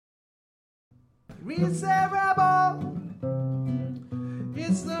Reset Rebel.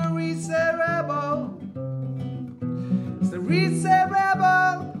 It's the Reset Rebel. It's the Reset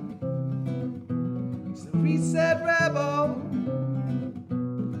Rebel. It's the Reset Rebel.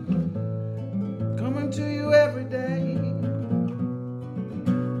 Coming to you every day.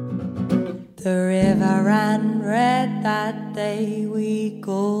 The river ran red that day, we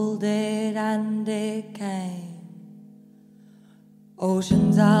called it, and it came.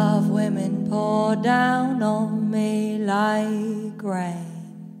 Oceans of women poured down on me like rain.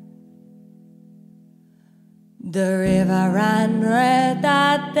 The river ran red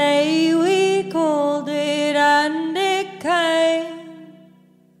that day, we called it, and it came.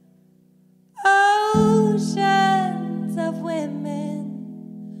 Oceans of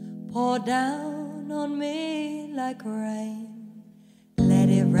women poured down on me like rain. Let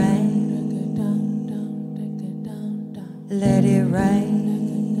it rain. Let it rain.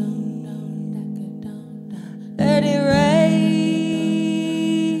 Let it rain.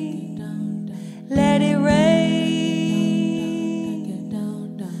 Let it rain. Let it rain.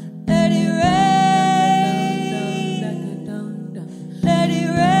 Let it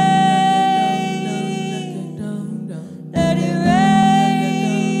rain. Let it rain.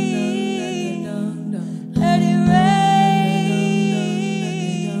 Let it rain.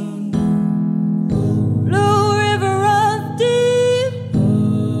 Blue river runs deep.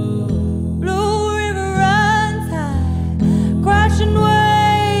 Blue river runs high. Crashing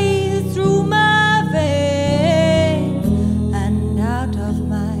waves through my veins and out of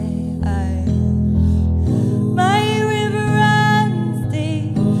my eyes. My river runs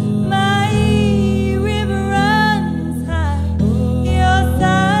deep. My river runs high. Your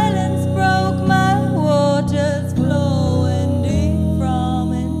silence broke my waters flowing deep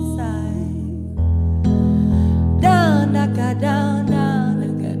from inside. Down, naka, down, down,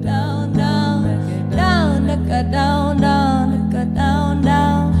 naka, down, down, down, naka, down, down, naka, down,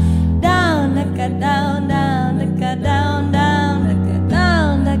 down, down, naka, down, down, naka, down, down, naka,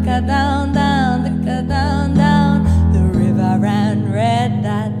 down, naka, down, down, naka, down, down. The river ran red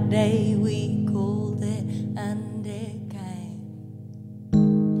that day, we called it, and it came.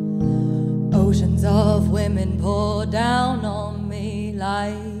 Oceans of women poured down on me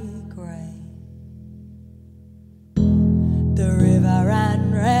like rain. The river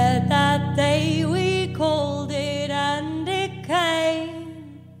ran red that day, we called it, and it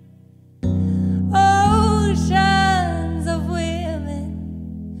came. Oceans of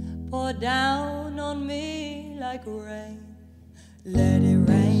women poured down on me like rain. Let it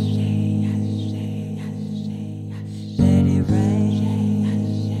rain. Let it rain.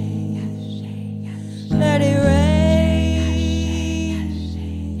 Let it rain.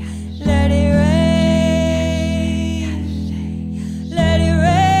 Let it rain. Let it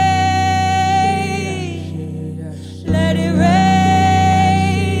rain. Let it rain.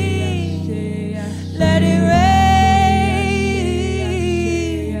 Let it rain.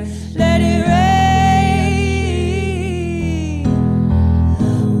 Let it rain.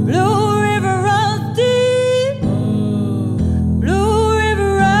 Blue river runs deep. Blue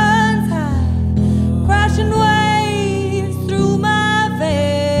river runs high. Crashing waves through my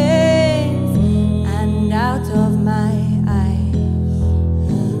veins and out of my eyes.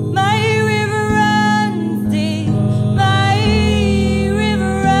 My river runs deep. My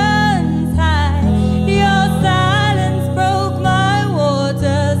river runs high. Your silence broke my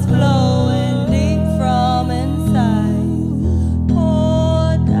waters flowing deep from inside.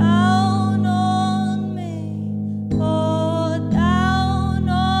 Pour down on me. Pour down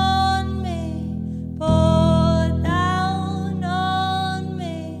on me. Pour down on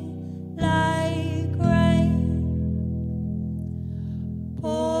me like rain.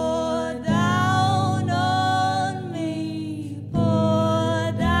 Pour down on me.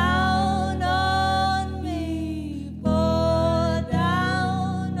 Pour down on me. Pour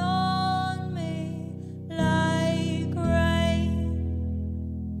down on me like rain.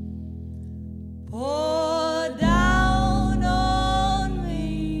 Pour down on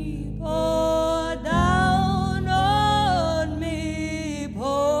me. Pour down on me.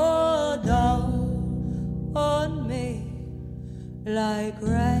 Pour down on me like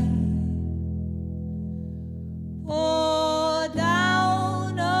rain. Pour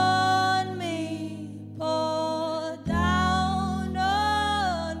down on me. Pour down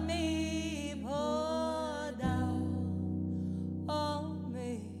on me. Pour down on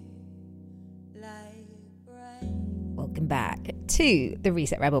me like rain. Welcome back to the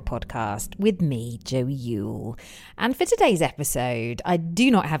Reset Rebel podcast with me, Joey Yule. And for today's episode, I do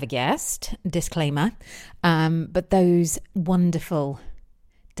not have a guest, disclaimer, but those wonderful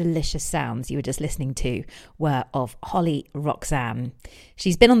delicious sounds you were just listening to were of Holly Roxanne.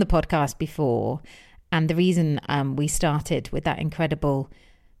 She's been on the podcast before, and the reason we started with that incredible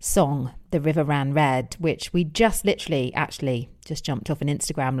song, The River Ran Red, which we just literally actually just jumped off an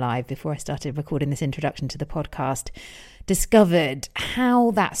Instagram live before I started recording this introduction to the podcast, discovered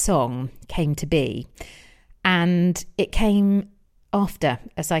how that song came to be. And it came after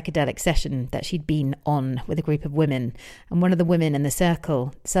a psychedelic session that she'd been on with a group of women. And one of the women in the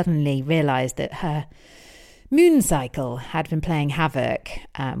circle suddenly realised that her moon cycle had been playing havoc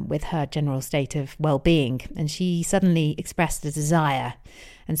with her general state of well-being. And she suddenly expressed a desire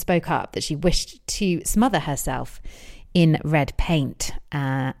and spoke up that she wished to smother herself in red paint.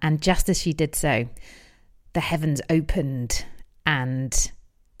 And just as she did so, the heavens opened and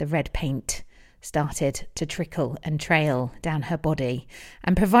the red paint started to trickle and trail down her body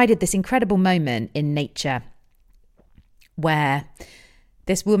and provided this incredible moment in nature where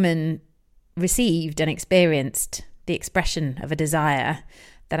this woman received and experienced the expression of a desire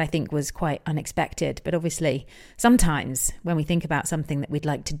that I think was quite unexpected. But obviously, sometimes when we think about something that we'd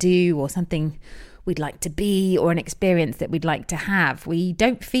like to do or something we'd like to be or an experience that we'd like to have, we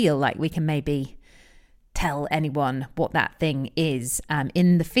don't feel like we can maybe tell anyone what that thing is,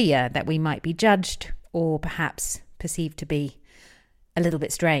 in the fear that we might be judged or perhaps perceived to be a little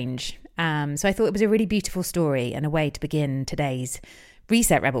bit strange. So I thought it was a really beautiful story and a way to begin today's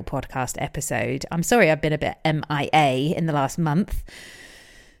Reset Rebel podcast episode. I'm sorry I've been a bit MIA in the last month.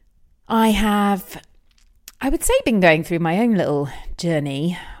 I have, I would say, been going through my own little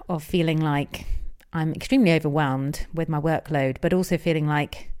journey of feeling like I'm extremely overwhelmed with my workload, but also feeling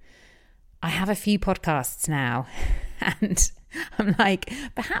like I have a few podcasts now, and I'm like,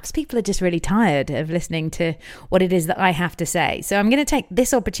 perhaps people are just really tired of listening to what it is that I have to say. So I'm going to take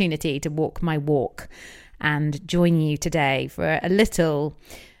this opportunity to walk my walk and join you today for a little,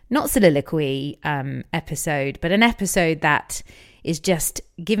 not soliloquy episode, but an episode that is just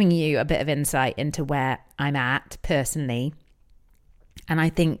giving you a bit of insight into where I'm at personally. And I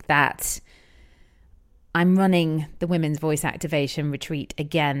think that I'm running the Women's Voice Activation Retreat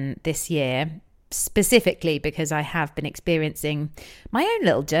again this year, specifically because I have been experiencing my own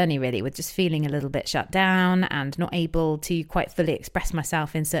little journey really with just feeling a little bit shut down and not able to quite fully express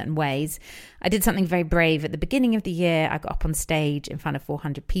myself in certain ways. I did something very brave at the beginning of the year. I got up on stage in front of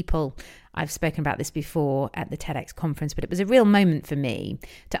 400 people. I've spoken about this before at the TEDx conference, but it was a real moment for me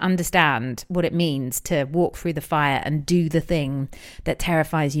to understand what it means to walk through the fire and do the thing that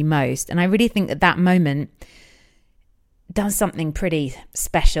terrifies you most. And I really think that that moment does something pretty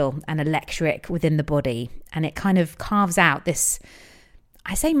special and electric within the body. And it kind of carves out this,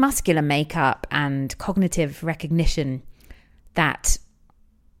 I say, muscular makeup and cognitive recognition that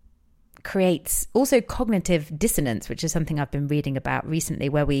creates also cognitive dissonance, which is something I've been reading about recently,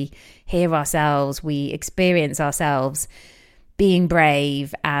 where we hear ourselves, we experience ourselves being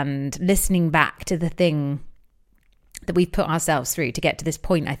brave and listening back to the thing that we've put ourselves through to get to this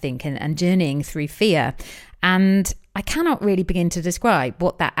point, I think, and journeying through fear. And I cannot really begin to describe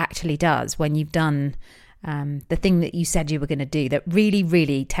what that actually does when you've done the thing that you said you were going to do that really,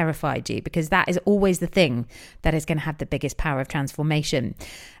 really terrified you, because that is always the thing that is going to have the biggest power of transformation.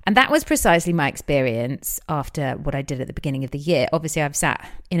 And that was precisely my experience after what I did at the beginning of the year. Obviously, I've sat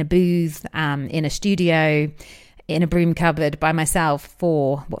in a booth, in a studio, in a broom cupboard by myself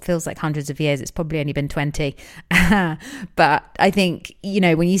for what feels like hundreds of years. It's probably only been 20. But I think, you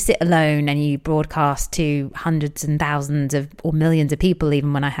know, when you sit alone and you broadcast to hundreds and thousands of or millions of people,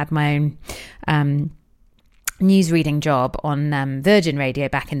 even when I had my own newsreading job on Virgin Radio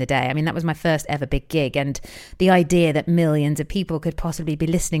back in the day. I mean, that was my first ever big gig, and the idea that millions of people could possibly be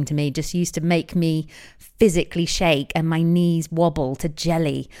listening to me just used to make me physically shake and my knees wobble to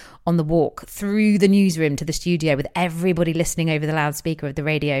jelly on the walk through the newsroom to the studio with everybody listening over the loudspeaker of the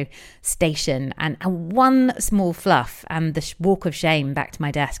radio station. And one small fluff and the walk of shame back to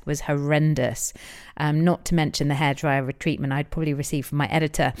my desk was horrendous. Not to mention the hairdryer treatment I'd probably received from my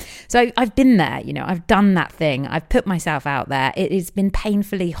editor. So I've been there, you know, I've done that thing. I've put myself out there. It has been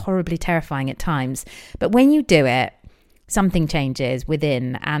painfully, horribly terrifying at times. But when you do it, something changes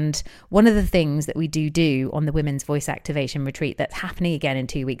within. And one of the things that we do on the Women's Voice Activation Retreat that's happening again in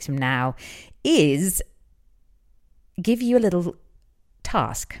 2 weeks from now is give you a little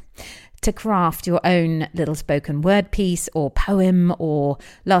task to craft your own little spoken word piece or poem, or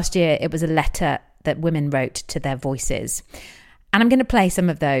last year it was a letter that women wrote to their voices. And I'm going to play some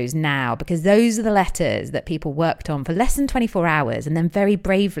of those now, because those are the letters that people worked on for less than 24 hours and then very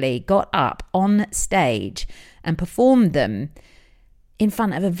bravely got up on stage and performed them in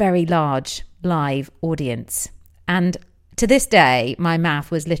front of a very large live audience. And To this day, my mouth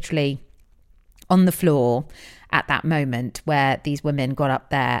was literally on the floor at that moment where these women got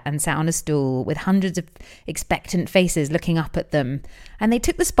up there and sat on a stool with hundreds of expectant faces looking up at them. And they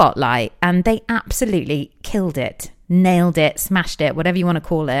took the spotlight and they absolutely killed it, nailed it, smashed it, whatever you want to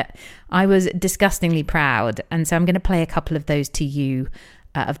call it. I was disgustingly proud. And so I'm going to play a couple of those to you,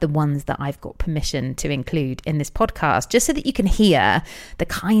 of the ones that I've got permission to include in this podcast, just so that you can hear the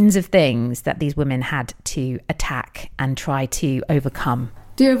kinds of things that these women had to attack and try to overcome.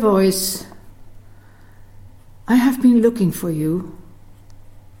 Dear voice, I have been looking for you.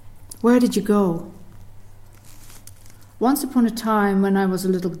 Where did you go? Once upon a time, when I was a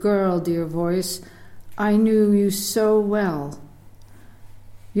little girl, dear voice, I knew you so well.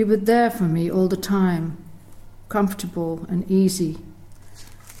 You were there for me all the time, comfortable and easy.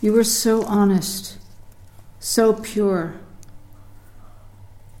 You were so honest, so pure.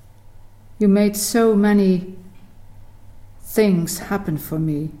 You made so many things happen for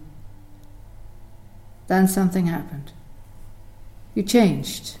me. Then something happened. You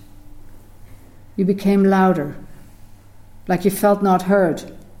changed. You became louder, like you felt not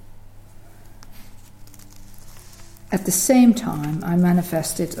heard. At the same time, I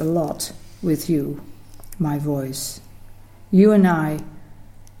manifested a lot with you, my voice. You and I,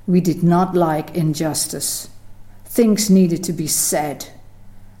 we did not like injustice. Things needed to be said.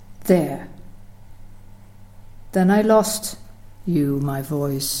 There. Then I lost you, my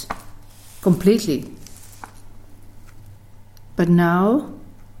voice, completely. But now,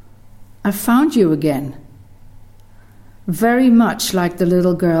 I found you again. Very much like the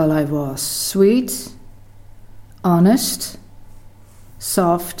little girl I was. Sweet, honest,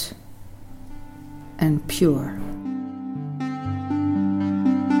 soft, and pure.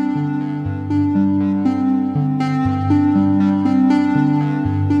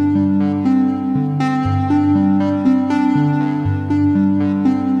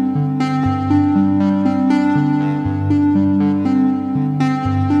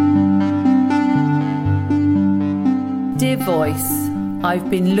 Dear voice, I've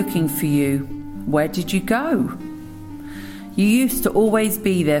been looking for you. Where did you go? You used to always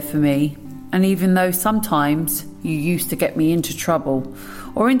be there for me, and even though sometimes you used to get me into trouble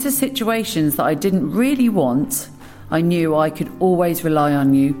or into situations that I didn't really want, I knew I could always rely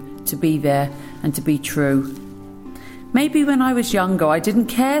on you to be there and to be true. Maybe when I was younger I didn't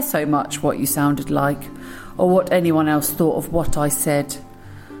care so much what you sounded like or what anyone else thought of what I said.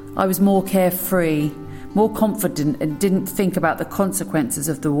 I was more carefree, more confident, and didn't think about the consequences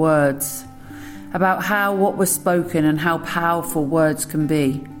of the words, about how what was spoken and how powerful words can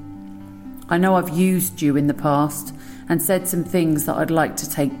be. I know I've used you in the past and said some things that I'd like to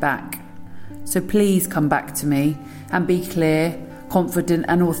take back. So please come back to me and be clear, confident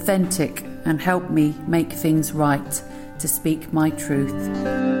and authentic, and help me make things right, to speak my truth.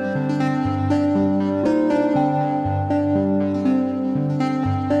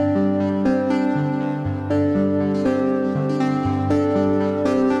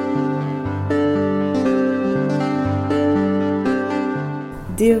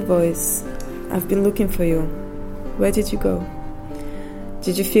 Dear voice, I've been looking for you. Where did you go?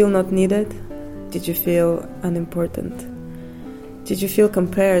 Did you feel not needed? Did you feel unimportant? Did you feel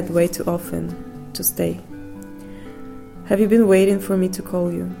compared way too often to stay? Have you been waiting for me to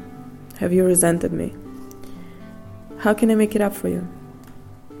call you? Have you resented me? How can I make it up for you?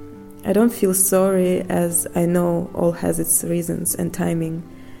 I don't feel sorry, as I know all has its reasons and timing,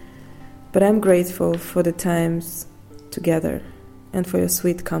 but I'm grateful for the times together and for your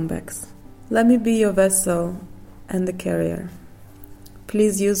sweet comebacks. Let me be your vessel and the carrier.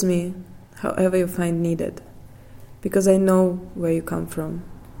 Please use me however you find needed, because I know where you come from,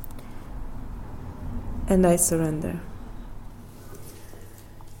 and I surrender.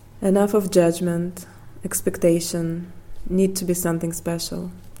 Enough of judgment, expectation, need to be something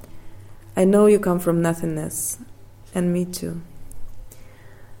special. I know you come from nothingness, and me too.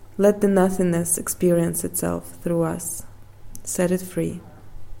 Let the nothingness experience itself through us. Set it free.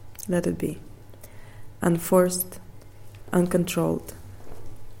 Let it be. Unforced, uncontrolled.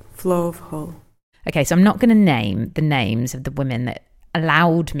 Flow of whole. Okay, so I'm not going to name the names of the women that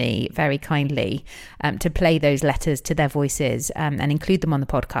allowed me very kindly to play those letters to their voices and include them on the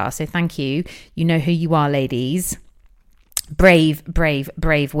podcast. So thank you. You know who you are, ladies. Brave, brave,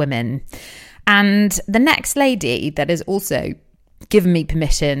 brave women. And the next lady that has also given me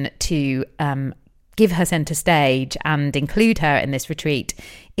permission to give her centre stage and include her in this retreat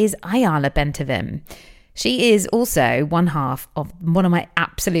is Ayala Bentovim. She is also one half of one of my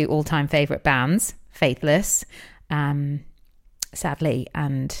absolute all-time favourite bands, Faithless. sadly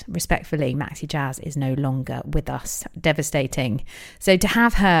and respectfully, Maxi Jazz is no longer with us. Devastating. So to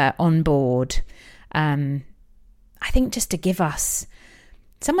have her on board, I think just to give us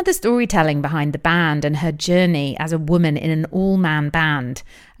some of the storytelling behind the band and her journey as a woman in an all-man band.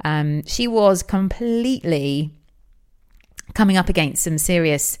 She was completely coming up against some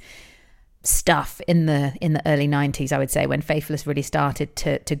serious stuff in the early 90s, I would say, when Faithless really started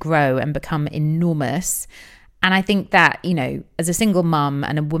to grow and become enormous. And I think that, you know, as a single mum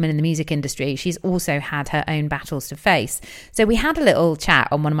and a woman in the music industry, she's also had her own battles to face. So we had a little chat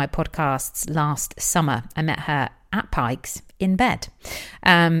on one of my podcasts last summer. I met her at Pikes in bed,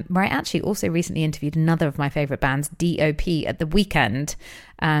 where I actually also recently interviewed another of my favourite bands, DOP, at the weekend.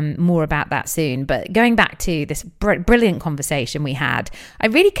 More about that soon. But going back to this brilliant conversation we had, I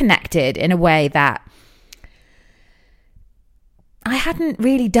really connected in a way that I hadn't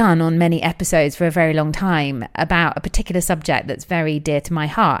really done on many episodes for a very long time about a particular subject that's very dear to my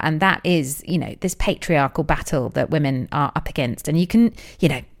heart. And that is, you know, this patriarchal battle that women are up against. And you can, you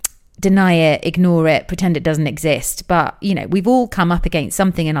know, deny it, ignore it, pretend it doesn't exist. But, you know, we've all come up against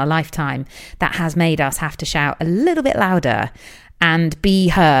something in our lifetime that has made us have to shout a little bit louder and be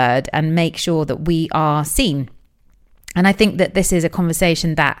heard and make sure that we are seen. And I think that this is a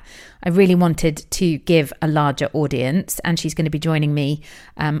conversation that I really wanted to give a larger audience. And she's going to be joining me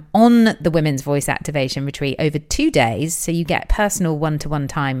on the Women's Voice Activation Retreat over 2 days. So you get personal one-to-one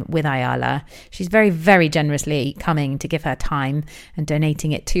time with Ayala. She's very, very generously coming to give her time and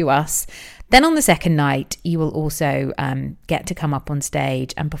donating it to us. Then on the second night, you will also get to come up on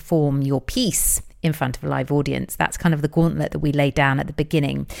stage and perform your piece in front of a live audience. That's kind of the gauntlet that we laid down at the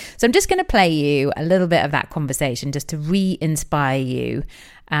beginning. So I'm just going to play you a little bit of that conversation just to re-inspire you.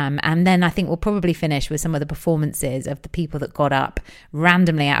 And then I think we'll probably finish with some of the performances of the people that got up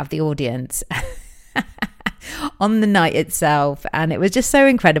randomly out of the audience on the night itself. And it was just so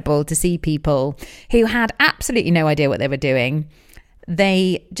incredible to see people who had absolutely no idea what they were doing.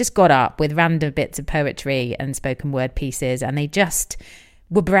 They just got up with random bits of poetry and spoken word pieces, and they just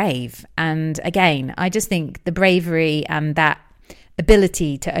were brave. And again, I just think the bravery and that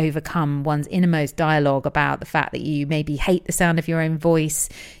ability to overcome one's innermost dialogue about the fact that you maybe hate the sound of your own voice,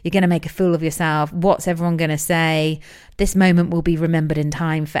 you're going to make a fool of yourself, what's everyone going to say, this moment will be remembered in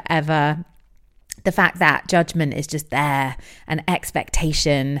time forever. The fact that judgment is just there, and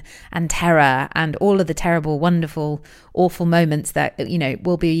expectation and terror and all of the terrible, wonderful, awful moments that, you know,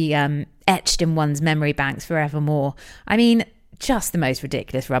 will be etched in one's memory banks forevermore. I mean, just the most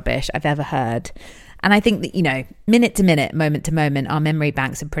ridiculous rubbish I've ever heard. And I think that, you know, minute to minute, moment to moment, our memory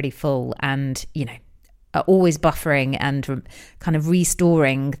banks are pretty full and, you know, are always buffering and kind of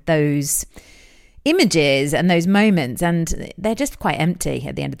restoring those images and those moments, and they're just quite empty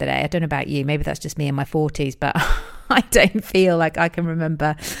at the end of the day. I don't know about you, maybe that's just me in my 40s, but I don't feel like I can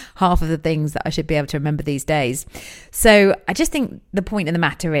remember half of the things that I should be able to remember these days. So I just think the point of the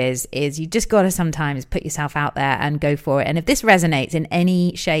matter is you just got to sometimes put yourself out there and go for it. And if this resonates in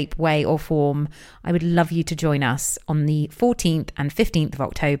any shape, way or form, I would love you to join us on the 14th and 15th of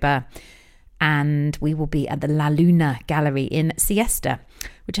October. And we will be at the La Luna Gallery in Siesta,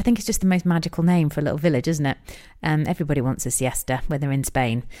 which I think is just the most magical name for a little village, isn't it? Everybody wants a siesta when they're in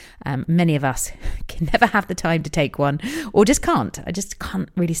Spain. Many of us can never have the time to take one, or just can't. I just can't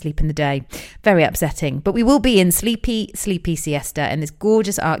really sleep in the day. Very upsetting. But we will be in sleepy siesta in this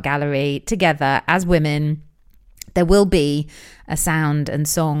gorgeous art gallery together as women. There will be a sound and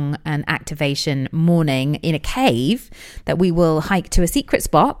song and activation morning in a cave that we will hike to a secret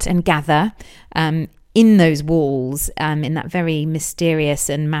spot and gather in those walls, in that very mysterious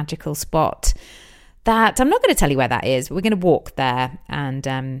and magical spot that I'm not going to tell you where that is. We're going to walk there,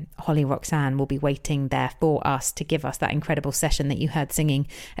 and Holly Roxanne will be waiting there for us to give us that incredible session that you heard singing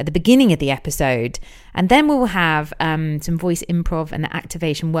at the beginning of the episode. And then we will have some voice improv and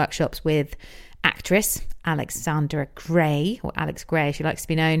activation workshops with actress Alexandra Gray, or Alex Gray, she likes to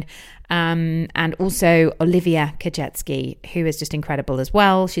be known, and also Olivia Kajetsky, who is just incredible as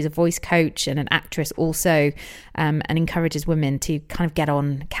well. She's a voice coach and an actress also, and encourages women to kind of get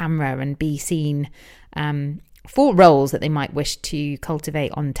on camera and be seen for roles that they might wish to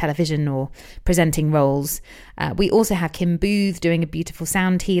cultivate on television or presenting roles. We also have Kim Booth doing a beautiful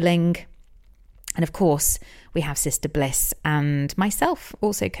sound healing. And of course, we have Sister Bliss and myself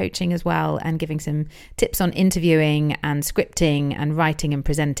also coaching as well, and giving some tips on interviewing and scripting and writing and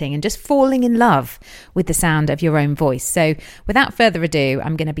presenting and just falling in love with the sound of your own voice. So without further ado,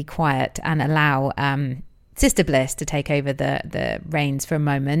 I'm going to be quiet and allow Sister Bliss to take over the reins for a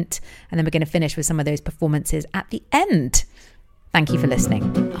moment. And then we're going to finish with some of those performances at the end. Thank you for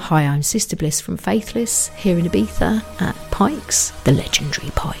listening. Hi, I'm Sister Bliss from Faithless, here in Ibiza at Pikes, the legendary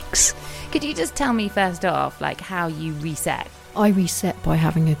Pikes. Could you just tell me first off, like, how you reset? I reset by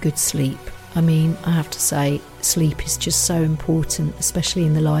having a good sleep. I mean, I have to say, sleep is just so important, especially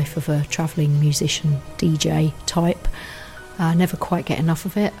in the life of a travelling musician, DJ type. I never quite get enough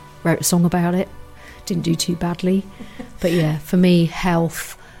of it. Wrote a song about it. Didn't do too badly. But yeah, for me,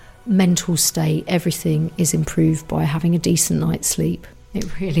 health, mental state, everything is improved by having a decent night's sleep.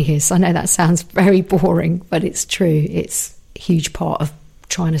 It really is. I know that sounds very boring, but it's true. It's a huge part of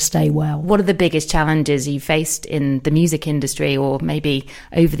trying to stay well. What are the biggest challenges you faced in the music industry, or maybe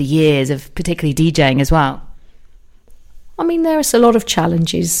over the years of particularly DJing as well? I mean, there's a lot of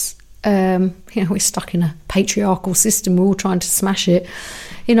challenges. We're stuck in a patriarchal system. We're all trying to smash it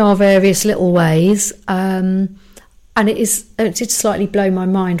in our various little ways. And it did slightly blow my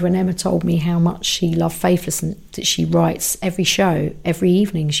mind when Emma told me how much she loved Faithless and that she writes every show, every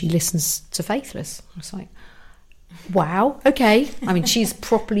evening she listens to Faithless. I was like, wow, okay. I mean, she's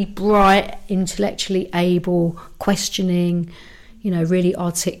properly bright, intellectually able, questioning, really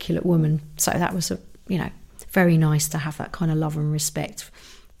articulate woman. So that was, very nice to have that kind of love and respect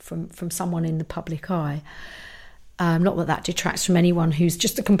from someone in the public eye. Not that detracts from anyone who's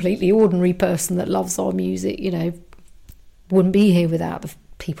just a completely ordinary person that loves our music, wouldn't be here without the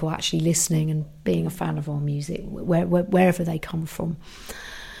people actually listening and being a fan of our music, wherever they come from.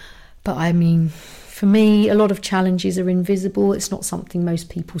 But I mean, for me, a lot of challenges are invisible. It's not something most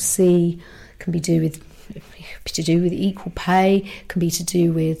people see. It can be to do with equal pay. It can be to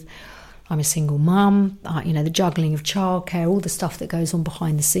do with I'm a single mum. The juggling of childcare, all the stuff that goes on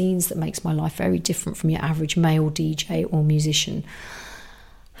behind the scenes that makes my life very different from your average male DJ or musician.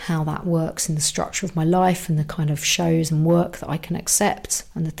 How that works in the structure of my life and the kind of shows and work that I can accept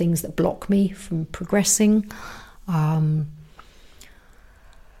and the things that block me from progressing.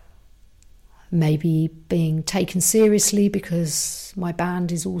 Maybe being taken seriously because my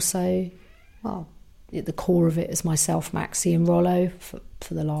band is also, at the core of it is myself, Maxi and Rollo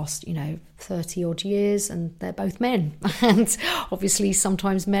for the last, 30 odd years, and they're both men. And obviously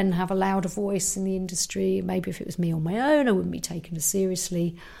sometimes men have a louder voice in the industry. Maybe if it was me on my own, I wouldn't be taken as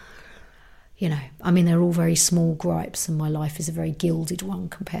seriously. They're all very small gripes, and my life is a very gilded one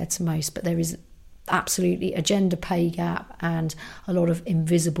compared to most, but there is absolutely a gender pay gap and a lot of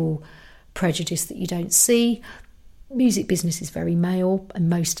invisible prejudice that you don't see. Music business is very male,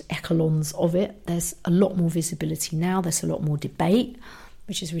 and most echelons of it. There's a lot more visibility now. There's a lot more debate,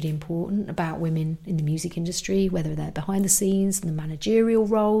 which is really important, about women in the music industry, whether they're behind the scenes and the managerial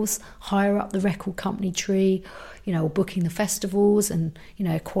roles, higher up the record company tree, or booking the festivals, and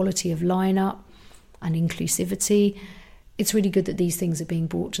quality of lineup and inclusivity. It's really good that these things are being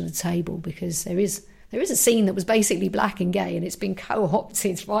brought to the table, because there is a scene that was basically black and gay, and it's been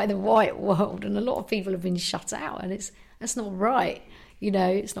co-opted by the white world, and a lot of people have been shut out, and that's not right.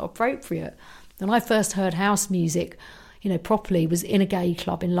 It's not appropriate. When I first heard house music, properly, was in a gay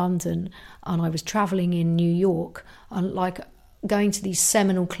club in London, and I was travelling in New York, and going to these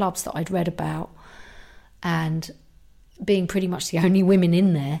seminal clubs that I'd read about, and being pretty much the only women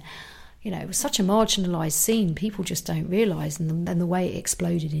in there. It was such a marginalised scene. People just don't realise, and then the way it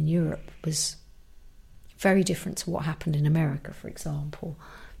exploded in Europe was very different to what happened in America, for example.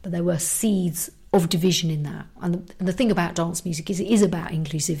 But there were seeds of division in that. And the thing about dance music is it is about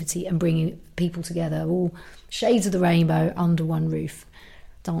inclusivity and bringing people together, all shades of the rainbow under one roof,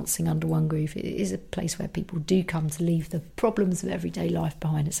 dancing under one roof. It is a place where people do come to leave the problems of everyday life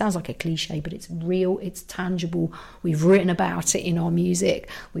behind. It sounds like a cliche, but it's real, it's tangible. We've written about it in our music.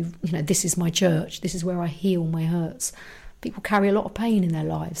 This is my church. This is where I heal my hurts. People carry a lot of pain in their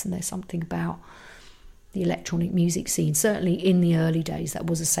lives, and there's something about the electronic music scene, certainly in the early days, that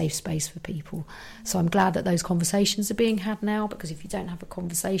was a safe space for people. So I'm glad that those conversations are being had now, because if you don't have a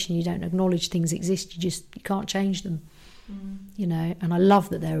conversation, you don't acknowledge things exist, you can't change them. And I love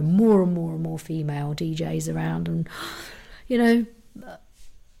that there are more and more and more female DJs around, and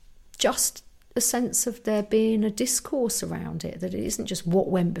just a sense of there being a discourse around it, that it isn't just what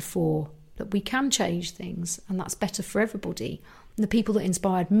went before, that we can change things, and that's better for everybody. And the people that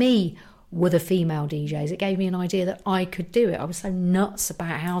inspired me were the female DJs. It gave me an idea that I could do it. I was so nuts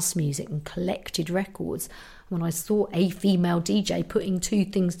about house music and collected records. When I saw a female DJ putting two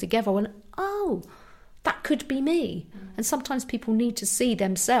things together, I went, oh, that could be me. And sometimes people need to see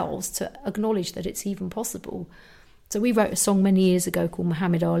themselves to acknowledge that it's even possible. So we wrote a song many years ago called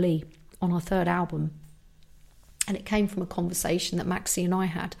Muhammad Ali on our third album. And it came from a conversation that Maxi and I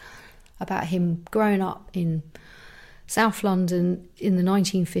had about him growing up in South London in the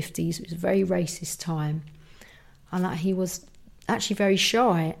 1950s. It was a very racist time, and that he was actually very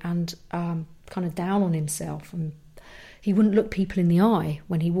shy and kind of down on himself, and he wouldn't look people in the eye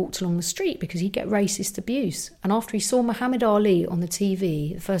when he walked along the street because he'd get racist abuse. And after he saw Muhammad Ali on the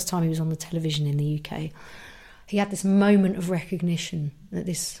TV, the first time he was on the television in the UK, he had this moment of recognition that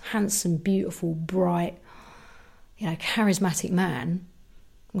this handsome, beautiful, bright, charismatic man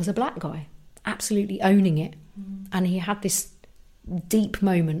was a black guy, absolutely owning it. And he had this deep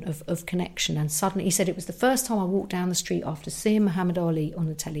moment of connection. And suddenly, he said, it was the first time I walked down the street after seeing Muhammad Ali on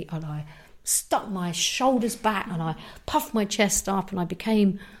the telly, and I stuck my shoulders back and I puffed my chest up and I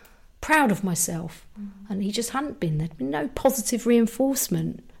became proud of myself. And he just hadn't been. There'd been no positive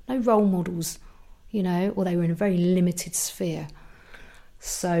reinforcement, no role models, or they were in a very limited sphere.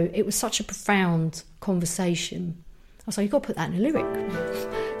 So it was such a profound conversation. I was like, you've got to put that in a lyric.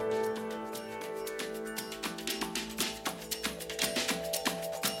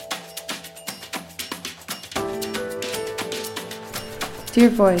 Dear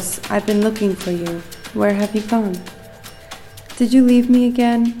voice, I've been looking for you. Where have you gone? Did you leave me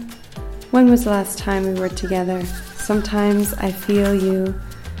again? When was the last time we were together? Sometimes I feel you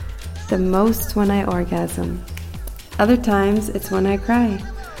the most when I orgasm. Other times it's when I cry.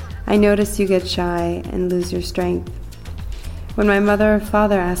 I notice you get shy and lose your strength. When my mother or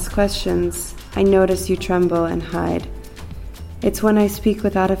father asks questions, I notice you tremble and hide. It's when I speak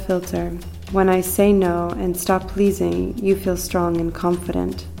without a filter. When I say no and stop pleasing, you feel strong and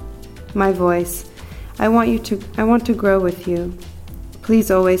confident. My voice, I want to grow with you.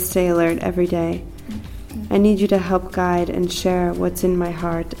 Please always stay alert every day. I need you to help guide and share what's in my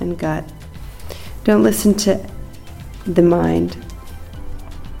heart and gut. Don't listen to the mind.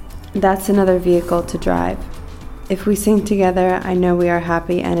 That's another vehicle to drive. If we sing together, I know we are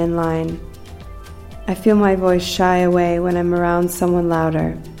happy and in line. I feel my voice shy away when I'm around someone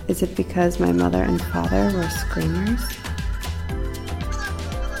louder. Is it because my mother and father were screamers?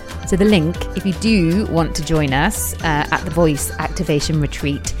 So the link, if you do want to join us at the Voice Activation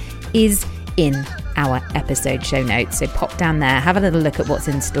Retreat, is in our episode show notes. So pop down there, have a little look at what's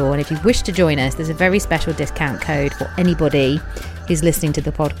in store. And if you wish to join us, there's a very special discount code for anybody who's listening to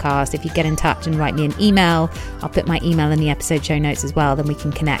the podcast. If you get in touch and write me an email, I'll put my email in the episode show notes as well. Then we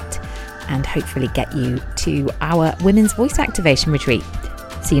can connect and hopefully get you to our Women's Voice Activation Retreat.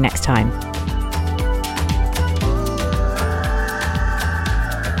 See you next time.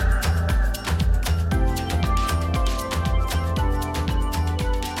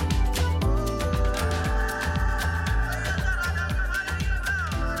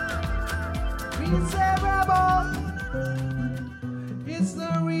 Reset Rebel. It's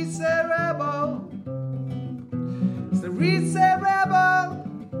the Reset Rebel. It's the Reset Rebel.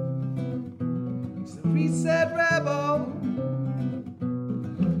 It's the Reset Rebel.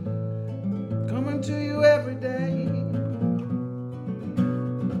 Coming to you every day.